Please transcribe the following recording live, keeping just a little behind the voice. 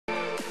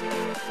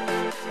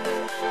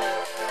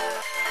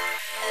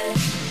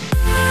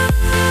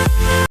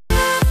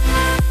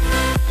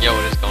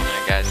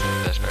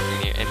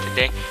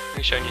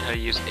showing you how to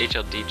use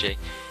HLDJ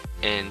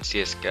in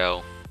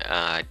CSGO.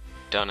 I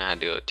don't know how to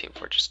do a Team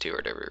Fortress 2 or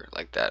whatever,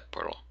 like that,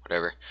 Portal,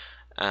 whatever.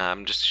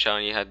 I'm just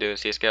showing you how to do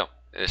it in CSGO.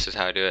 This is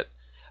how I do it.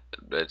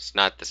 It's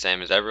not the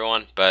same as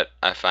everyone, but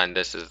I find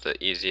this is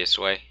the easiest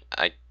way.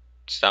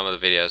 Some of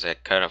the videos I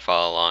couldn't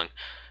follow along,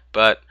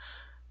 but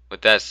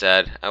with that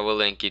said, I will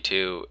link you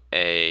to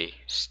a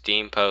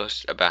Steam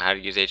post about how to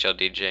use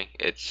HLDJ.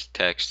 It's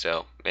text,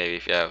 so maybe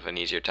if you have an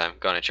easier time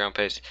going at your own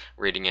pace,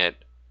 reading it,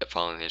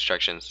 following the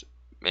instructions,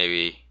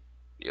 maybe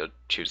you'll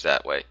choose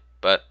that way.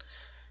 But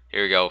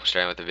here we go,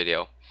 starting with the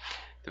video.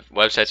 The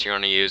websites you're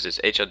going to use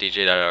is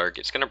hldj.org.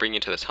 It's going to bring you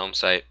to this home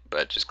site,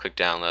 but just click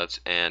downloads,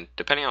 and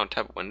depending on what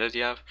type of Windows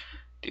you have,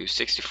 do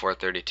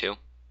 6432.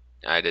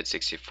 I did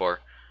 64.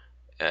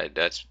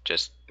 That's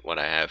just what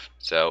I have.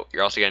 So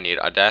you're also going to need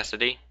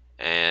Audacity,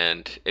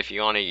 and if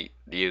you want to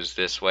use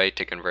this way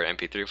to convert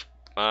MP3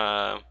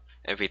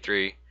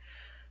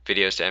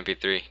 videos to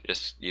MP3,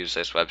 just use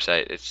this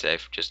website. It's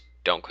safe. Just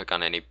don't click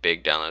on any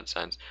big download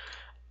signs.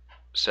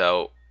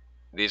 So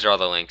these are all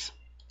the links.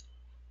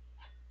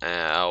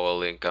 I will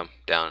link them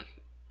down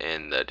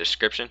in the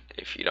description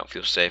if you don't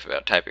feel safe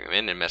about typing them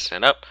in and messing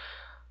it up.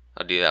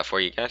 I'll do that for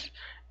you guys.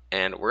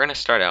 And we're going to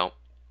start out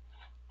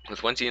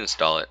with, once you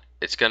install it,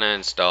 it's going to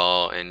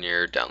install in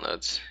your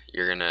downloads.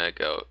 You're going to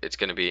go, it's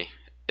going to be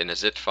in a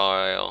zip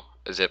file,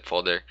 a zip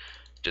folder.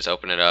 Just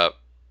open it up,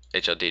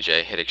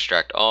 HLDJ, hit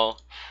extract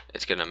all.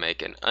 It's going to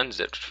make an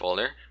unzipped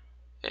folder,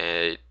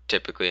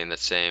 typically in the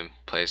same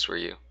place where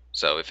you,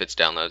 so if it's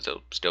downloads,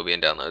 it'll still be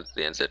in downloads,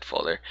 the unzipped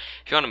folder.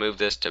 If you want to move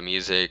this to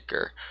music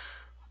or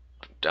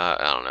I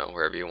don't know,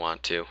 wherever you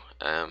want to,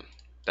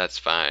 that's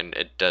fine.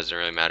 It doesn't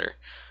really matter.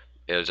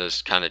 It'll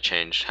just kind of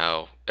change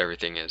how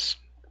everything is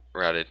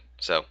routed.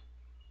 So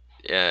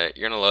yeah,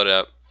 you're gonna load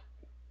up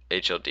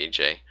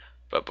HLDJ,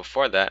 but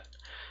before that,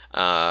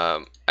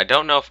 I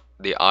don't know if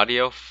the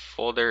audio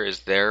folder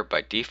is there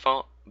by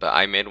default, but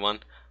I made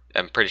one.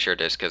 I'm pretty sure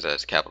it is because it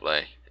has capital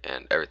A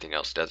and everything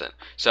else doesn't.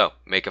 So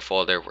make a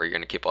folder where you're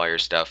going to keep all your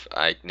stuff.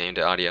 I named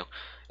it audio.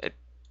 It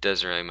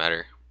doesn't really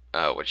matter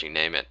what you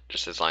name it,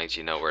 just as long as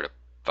you know where to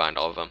find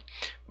all of them.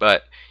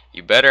 But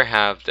you better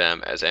have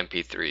them as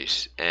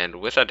MP3s. And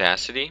with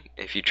Audacity,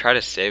 if you try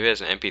to save it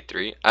as an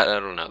MP3, I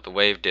don't know, the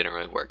wave didn't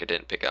really work. It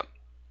didn't pick up.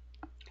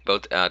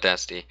 Both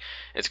Audacity,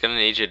 it's going to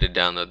need you to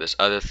download this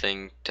other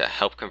thing to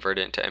help convert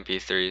it into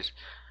MP3s.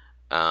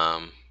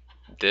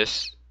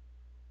 This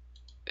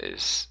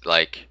is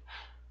like,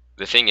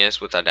 the thing is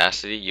with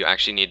Audacity, you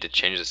actually need to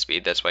change the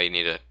speed. That's why you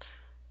need to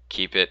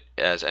keep it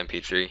as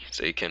MP3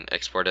 so you can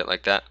export it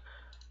like that.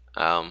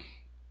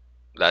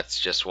 That's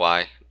just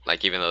why,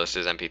 like, even though this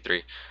is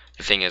MP3,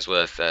 the thing is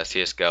with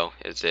CSGO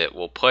is it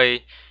will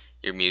play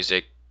your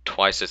music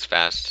twice as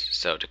fast.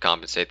 So to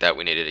compensate that,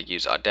 we needed to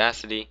use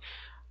Audacity.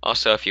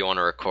 Also, if you want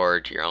to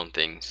record your own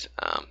things,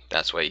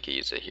 that's why you can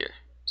use it here.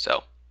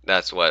 So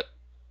that's what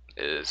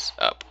is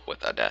up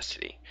with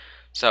Audacity.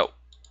 So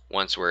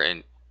once we're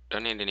in,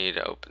 don't even need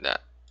to open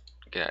that.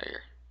 Get out of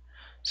here.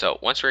 So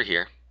once we're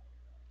here,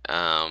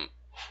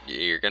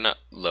 you're gonna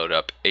load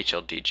up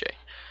HLDJ,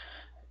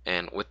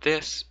 and with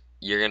this,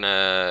 you're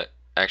gonna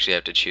actually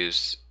have to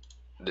choose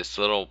this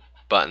little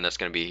button that's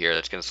gonna be here.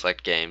 That's gonna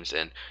select games,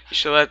 and you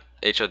should let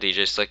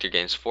HLDJ select your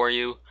games for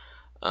you.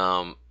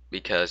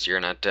 Because you're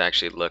gonna have to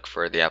actually look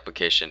for the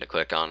application to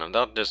click on them.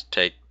 They'll just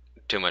take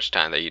too much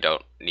time that you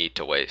don't need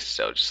to waste.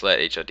 So just let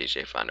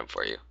HLDJ find them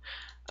for you.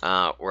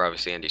 We're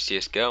obviously gonna do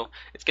CSGO.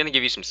 It's gonna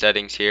give you some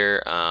settings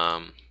here,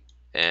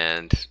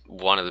 and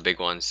one of the big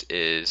ones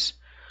is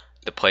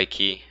the play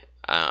key.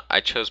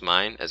 I chose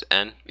mine as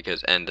N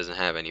because N doesn't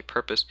have any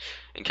purpose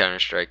in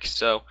Counter-Strike,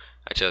 so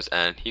I chose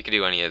N. You can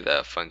do any of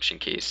the function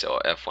keys, so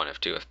F1,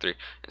 F2, F3,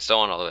 and so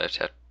on all the way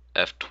to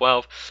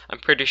F12. I'm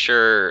pretty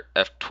sure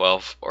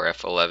F12 or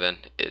F11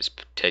 is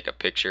take a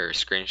picture or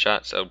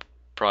screenshot, so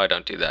probably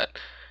don't do that.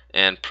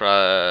 And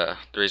the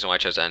reason why I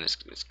chose N is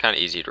it's kind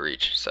of easy to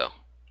reach, so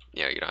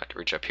you know, you don't have to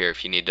reach up here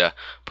if you need to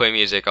play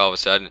music all of a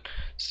sudden.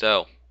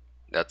 So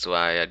that's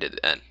why I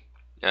did N.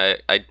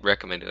 I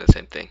recommend doing the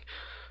same thing,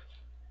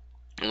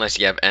 unless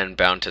you have N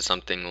bound to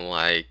something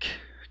like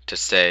to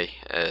say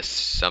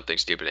something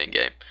stupid in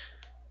game.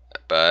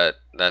 But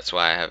that's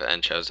why I have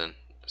N chosen.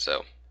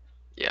 So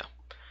yeah.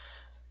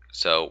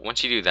 So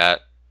once you do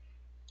that,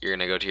 you're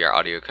gonna go to your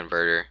audio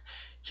converter.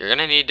 You're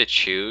gonna need to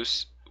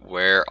choose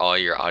where all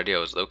your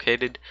audio is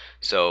located.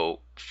 So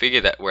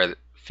figure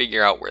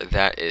out where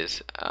that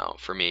is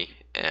for me.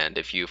 And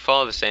if you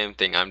follow the same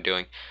thing I'm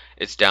doing,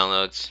 it's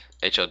downloads,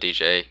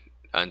 HLDJ,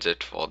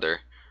 unzipped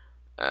folder,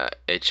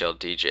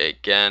 HLDJ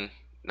again,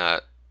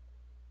 and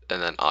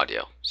then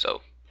audio.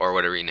 So, or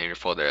whatever you name your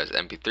folder as,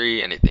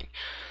 MP3, anything,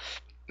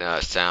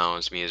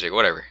 sounds, music,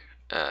 whatever.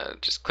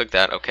 Just click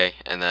that, okay.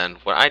 And then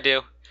what I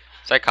do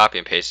is I copy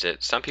and paste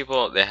it. Some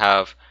people, they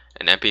have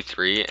an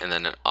MP3 and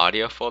then an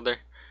audio folder.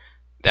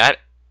 That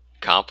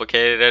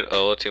complicated it a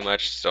little too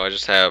much, so I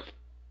just have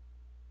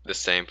the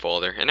same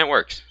folder and it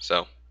works.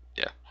 So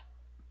yeah,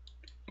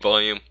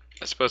 volume,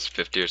 I suppose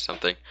 50 or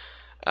something.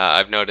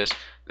 I've noticed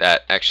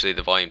that actually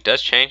the volume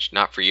does change,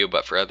 not for you,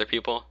 but for other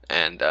people.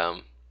 And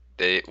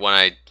when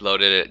I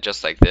loaded it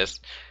just like this,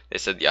 they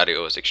said the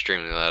audio was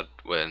extremely loud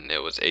when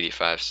it was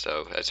 85,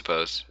 so I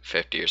suppose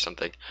 50 or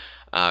something.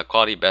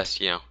 Quality best,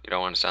 you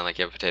don't want to sound like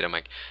you have a potato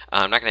mic.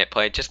 I'm not going to hit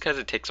play just because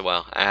it takes a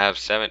while. I have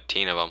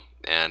 17 of them,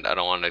 and I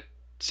don't want to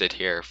sit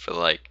here for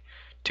like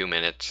 2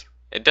 minutes.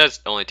 It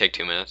does only take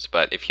 2 minutes,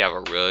 but if you have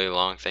a really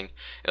long thing,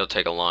 it'll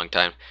take a long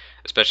time,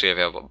 especially if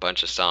you have a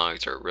bunch of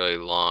songs or a really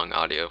long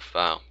audio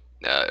file.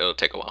 It'll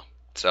take a while.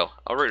 So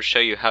I'll show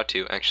you how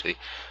to actually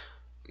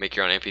make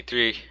your own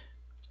MP3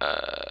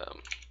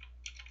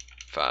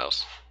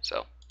 files.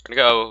 So we're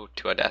gonna go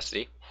to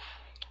Audacity.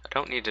 I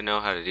don't need to know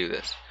how to do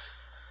this.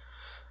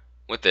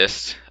 With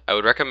this, I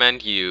would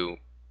recommend you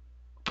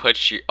put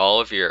all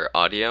of your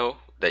audio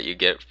that you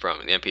get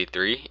from the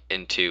MP3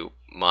 into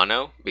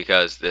mono,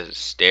 because the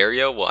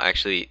stereo will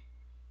actually,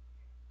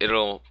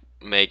 it'll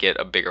make it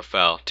a bigger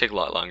file, take a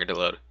lot longer to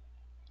load.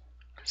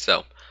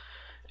 So,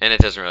 and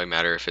it doesn't really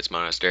matter if it's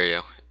mono or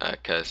stereo,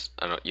 because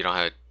you don't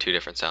have two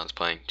different sounds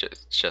playing,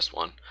 it's just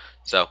one.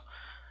 So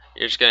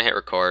you're just gonna hit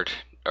record,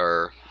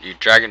 or you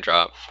drag and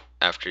drop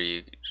after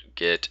you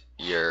get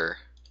your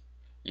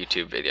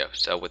YouTube video.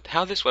 So with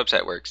how this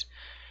website works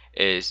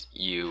is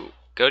you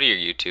go to your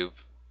YouTube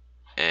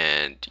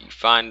and you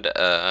find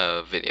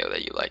a video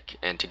that you like,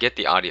 and to get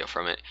the audio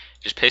from it,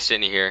 just paste it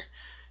in here.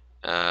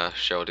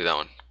 Sure, we'll do that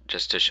one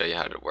just to show you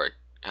how it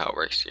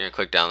works. You're gonna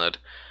click download.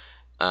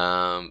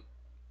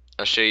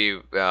 I'll show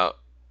you about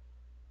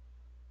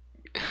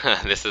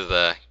this is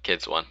the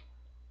kids one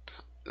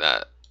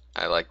that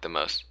I like the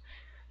most.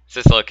 It's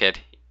this little kid.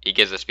 He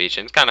gives a speech,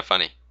 and it's kind of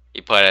funny.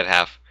 You put it at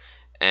half,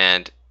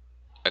 and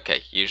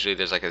okay, usually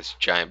there's like this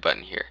giant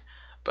button here,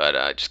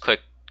 but just click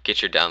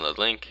get your download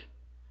link,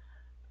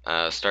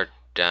 start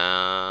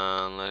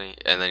downloading,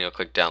 and then you'll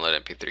click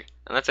download MP3,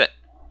 and that's it.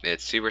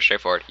 It's super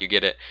straightforward. You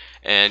get it,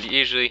 and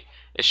usually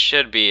it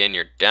should be in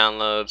your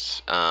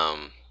downloads,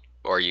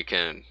 or you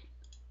can,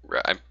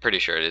 I'm pretty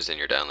sure it is in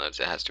your downloads,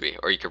 it has to be,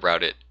 or you could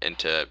route it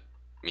into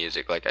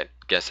music like I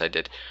guess I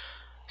did.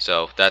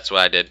 So that's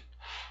what I did.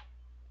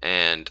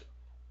 And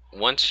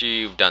once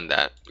you've done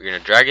that, you're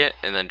gonna drag it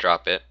and then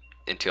drop it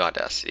into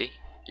Audacity.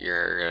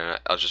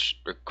 I'll just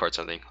record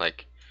something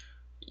like,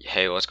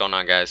 hey, what's going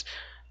on, guys?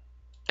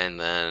 And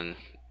then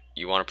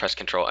you want to press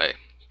Control A.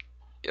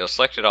 You'll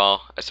select it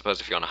all. I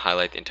suppose if you want to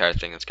highlight the entire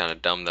thing, it's kind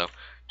of dumb though.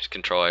 Just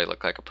Control A,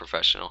 look like a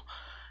professional.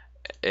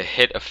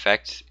 Hit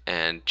Effect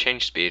and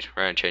change speed,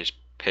 right, and change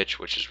pitch,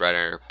 which is right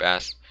under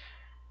bass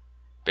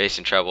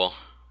and treble,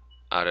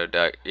 auto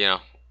duck.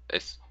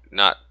 It's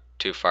not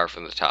too far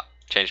from the top.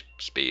 Change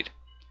speed.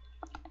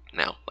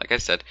 Now, like I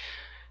said,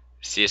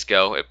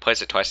 CSGO, it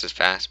plays it twice as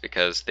fast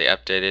because they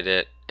updated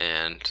it,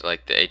 and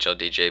like the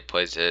HLDJ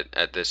plays it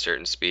at this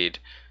certain speed,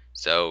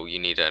 so you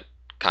need to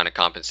kind of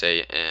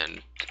compensate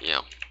and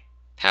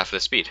half the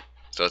speed,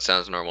 so it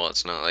sounds normal.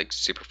 It's not like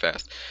super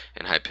fast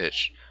and high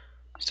pitch.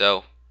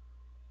 So,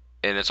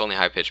 and it's only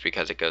high pitch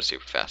because it goes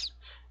super fast.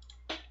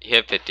 You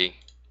hit 50,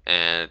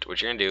 and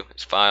what you're gonna do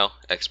is file,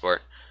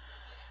 export,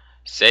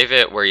 save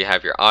it where you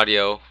have your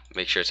audio.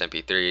 Make sure it's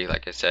MP3.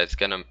 Like I said, it's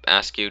gonna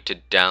ask you to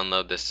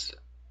download this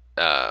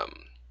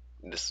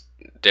this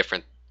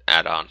different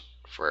add-on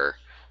for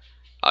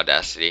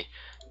Audacity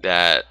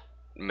that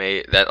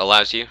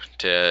allows you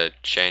to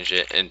change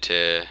it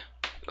into,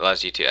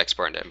 allows you to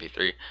export into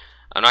MP3.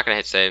 I'm not gonna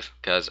hit save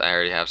because I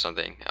already have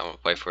something I want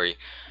to play for you,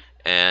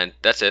 and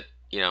that's it.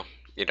 You're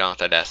done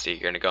with Audacity.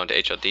 You're gonna go into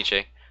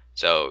HLDJ.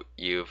 So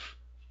you've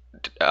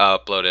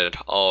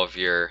uploaded all of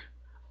your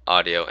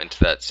audio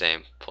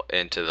into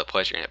into the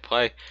place you're gonna hit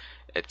play.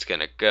 It's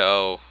gonna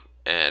go,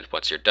 and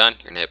once you're done,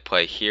 you're gonna hit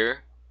play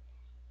here,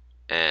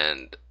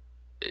 and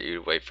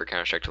you wait for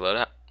Counter-Strike to load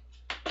up.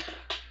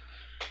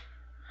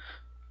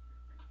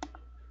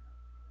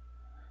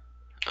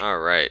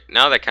 Alright,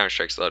 now that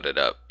Counter-Strike's loaded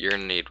up, you're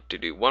gonna need to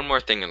do one more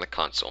thing in the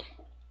console,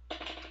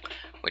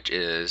 which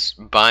is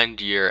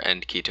bind your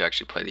end key to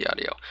actually play the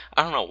audio.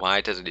 I don't know why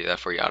it doesn't do that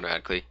for you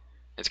automatically.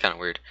 It's kind of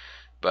weird,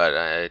 but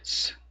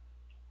it's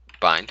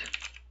bind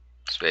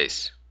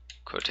space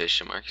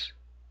quotation marks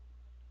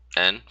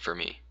N for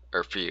me,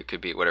 or for you,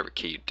 could be whatever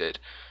key you did.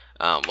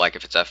 Like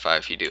if it's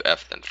F5, you do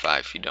F then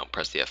 5. You don't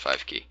press the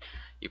F5 key.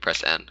 You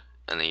press N,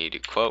 and then you do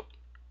quote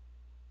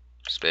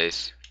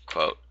space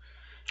quote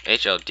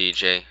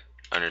HLDJ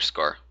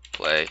underscore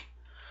play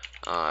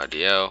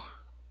audio.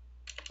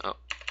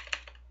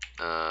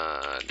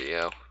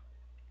 Audio.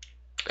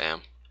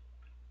 Bam.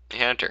 And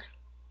hit enter.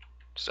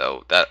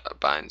 So that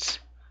binds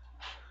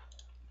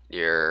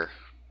your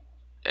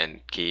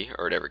end key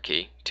or whatever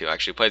key to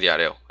actually play the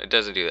audio. It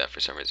doesn't do that for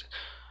some reason.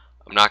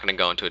 I'm not going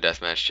to go into a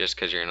deathmatch just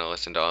because you're going to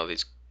listen to all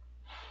these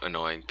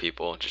annoying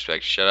people. Just be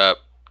like, shut up,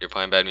 you're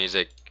playing bad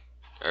music,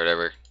 or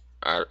whatever.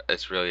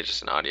 It's really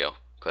just an audio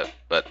clip,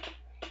 but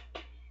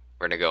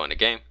we're going to go into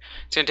game.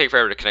 It's going to take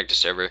forever to connect to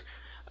server.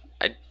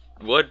 I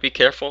would be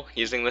careful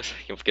using this.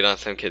 You'll get on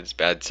some kids'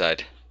 bad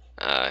side.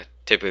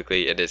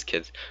 Typically it is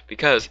kids,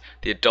 because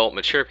the adult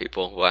mature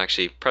people will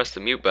actually press the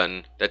mute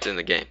button that's in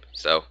the game.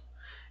 So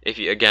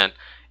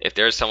if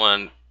there's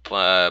someone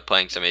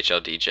playing some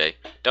HLDJ,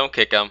 don't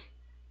kick them.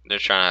 They're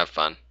trying to have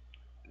fun.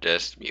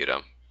 Just mute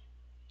them.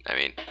 I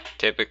mean,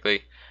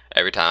 typically,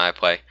 every time I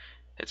play,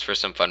 it's for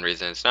some fun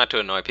reason. It's not to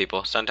annoy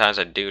people. Sometimes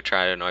I do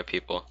try to annoy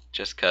people,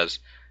 just because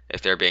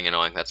if they're being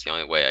annoying, that's the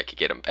only way I could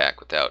get them back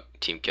without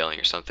team killing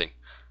or something.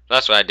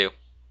 That's what I do.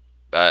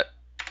 But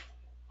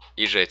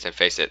usually it's in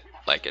face it,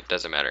 like it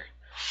doesn't matter.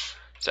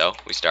 So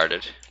we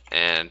started,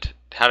 and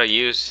how to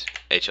use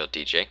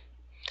HLDJ. You're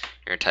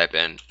gonna type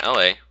in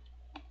LA,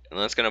 and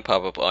that's gonna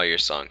pop up all your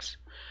songs.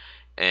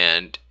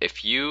 And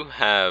if you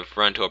have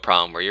run into a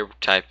problem where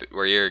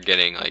you're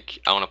getting like,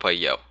 I want to play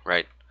Yo,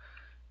 right?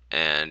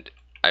 And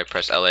I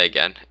press LA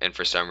again, and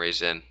for some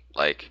reason,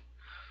 like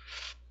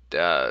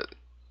the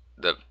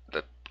the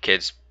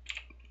kids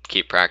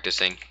keep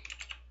practicing.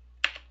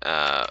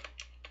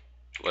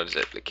 What is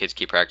it? The kids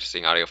keep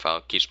practicing. Audio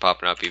file keeps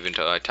popping up even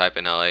though I type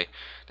in LA, and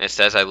it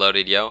says I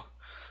loaded Yo.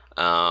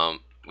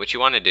 What you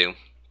want to do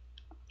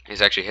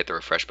is actually hit the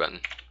refresh button.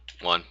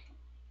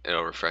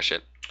 It'll refresh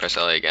it. Press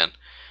LA again,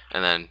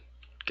 and then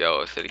go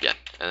with it again,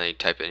 and then you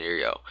type in your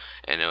Yo,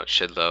 and it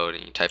should load,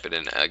 and you type it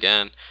in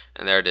again,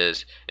 and there it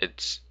is.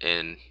 It's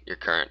in your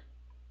current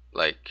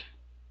like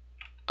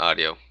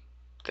audio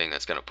thing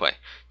that's gonna play.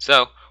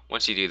 So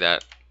once you do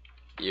that,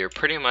 you're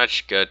pretty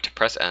much good to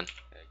press N.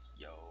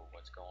 Yo,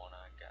 what's going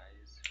on,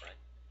 guys? Right.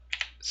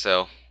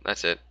 So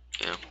that's it.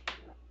 You know,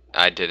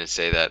 I didn't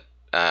say that.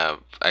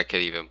 I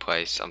could even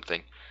play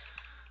something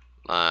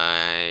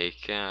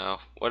like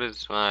what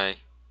is my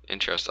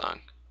intro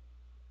song?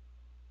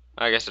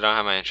 I guess I don't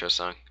have my intro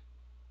song.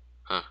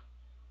 Huh.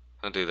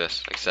 I'll do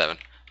this, like 7.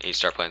 And you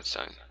start playing the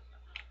song.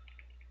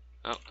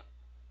 Oh.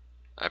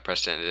 I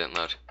pressed it and it didn't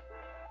load.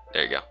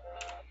 There you go.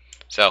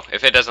 So,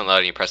 if it doesn't load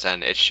and you press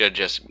N, it should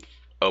just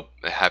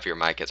have your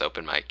mic as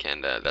open mic,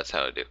 and that's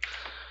how to do.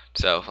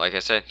 So, like I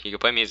said, you can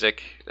play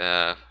music.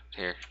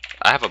 Here.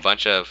 I have a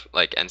bunch of,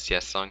 like,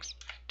 NCS songs,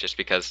 just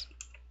because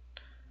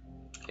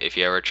if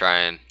you ever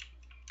try and,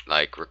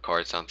 like,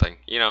 record something,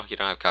 you know, you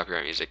don't have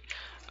copyright music.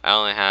 I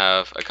only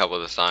have a couple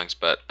of the songs,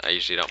 but I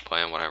usually don't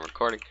play them when I'm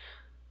recording.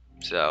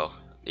 So,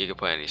 you can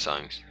play any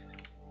songs.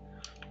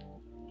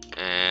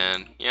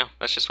 And, you know,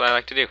 that's just what I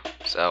like to do.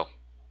 So,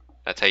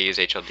 that's how you use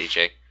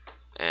HLDJ.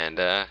 And,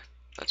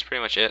 that's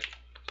pretty much it.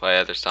 Play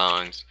other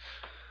songs,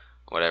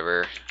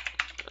 whatever.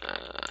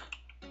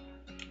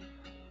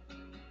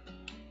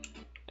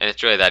 And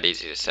it's really that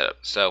easy to set up.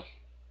 So,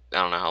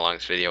 I don't know how long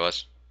this video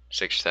was.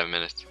 6 or 7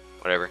 minutes.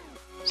 Whatever.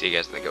 See you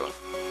guys in the good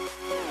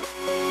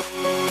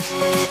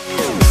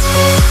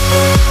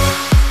one.